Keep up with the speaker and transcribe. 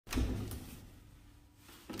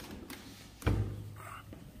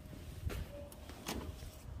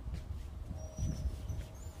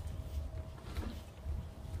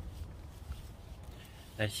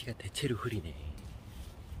날씨가 대체로 흐리네.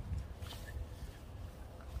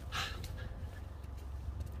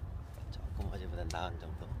 조금 어제보다 나은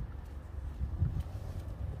정도.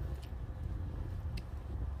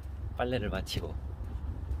 빨래를 마치고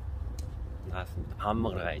나왔습니다. 밥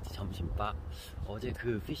먹으러 가야지. 점심밥. 어제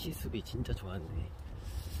그 피쉬 수프 진짜 좋았는데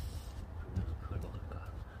그걸 먹을까.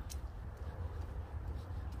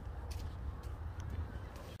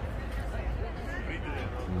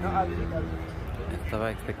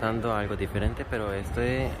 Estaba expectando algo diferente, pero esto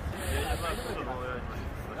es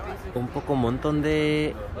un poco un montón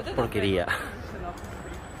de porquería.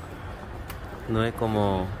 No es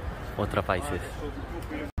como otros países.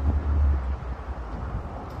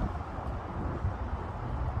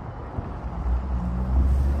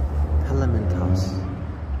 Parliament House.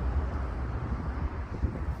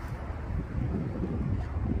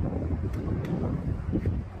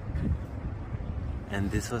 And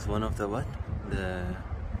this was one of the what? The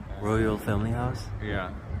royal family house? Yeah,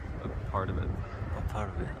 a part of it. A part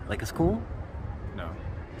of it. Like a school? No.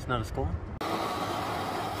 It's not a school?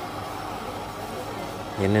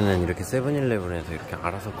 얘네는 이렇게 세븐일레븐에서 이렇게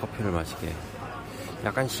알아서 커피를 마시게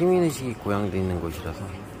약간 시민의식이 고양돼 있는 곳이라서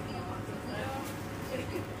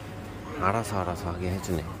알아서 하게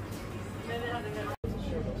해주네.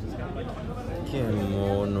 Qué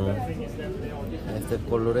mono. Este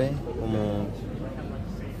color es como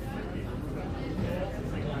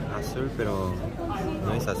azul, pero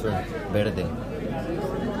no es azul, verde.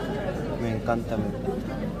 Me encanta, me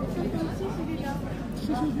encanta.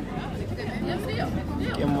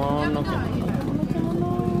 Qué mono, qué mono.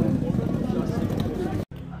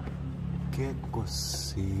 Qué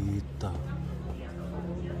cosita.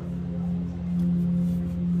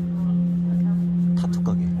 타투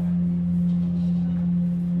가게.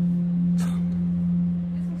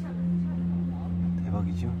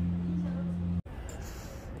 대박이죠?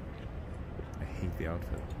 I hate the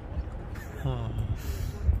outfit.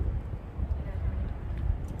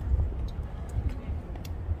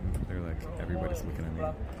 They're like, everybody's looking at me.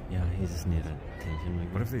 Yeah, he just needs attention.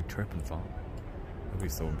 Maybe. What if they trip and fall? That'd be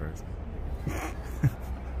so embarrassing.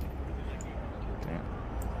 Damn.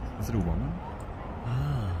 Is it a woman?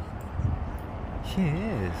 Ah, she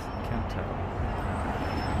is. Can't tell.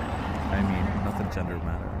 I mean, nothing gender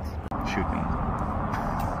matters. Shoot me.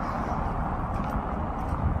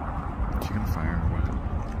 Is she gonna fire her weapon?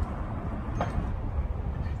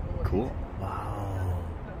 Cool. Wow.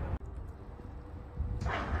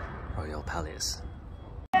 Royal Palace.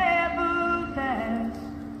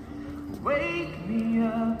 Wake me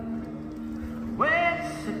up when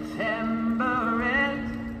September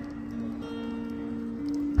ends.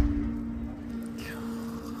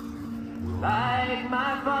 Like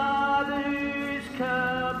my father's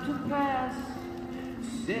come to pass.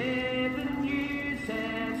 7 years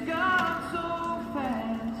has gone so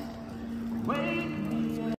fast. Wake me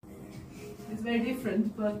up. It's very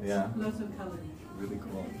different, but Yeah. lots of color. Really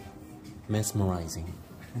cool. Mesmerizing.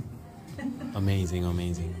 Amazing,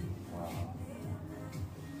 amazing.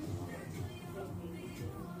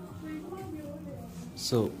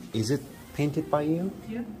 So, is it painted by you?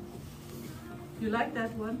 Yeah. You like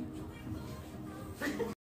that one?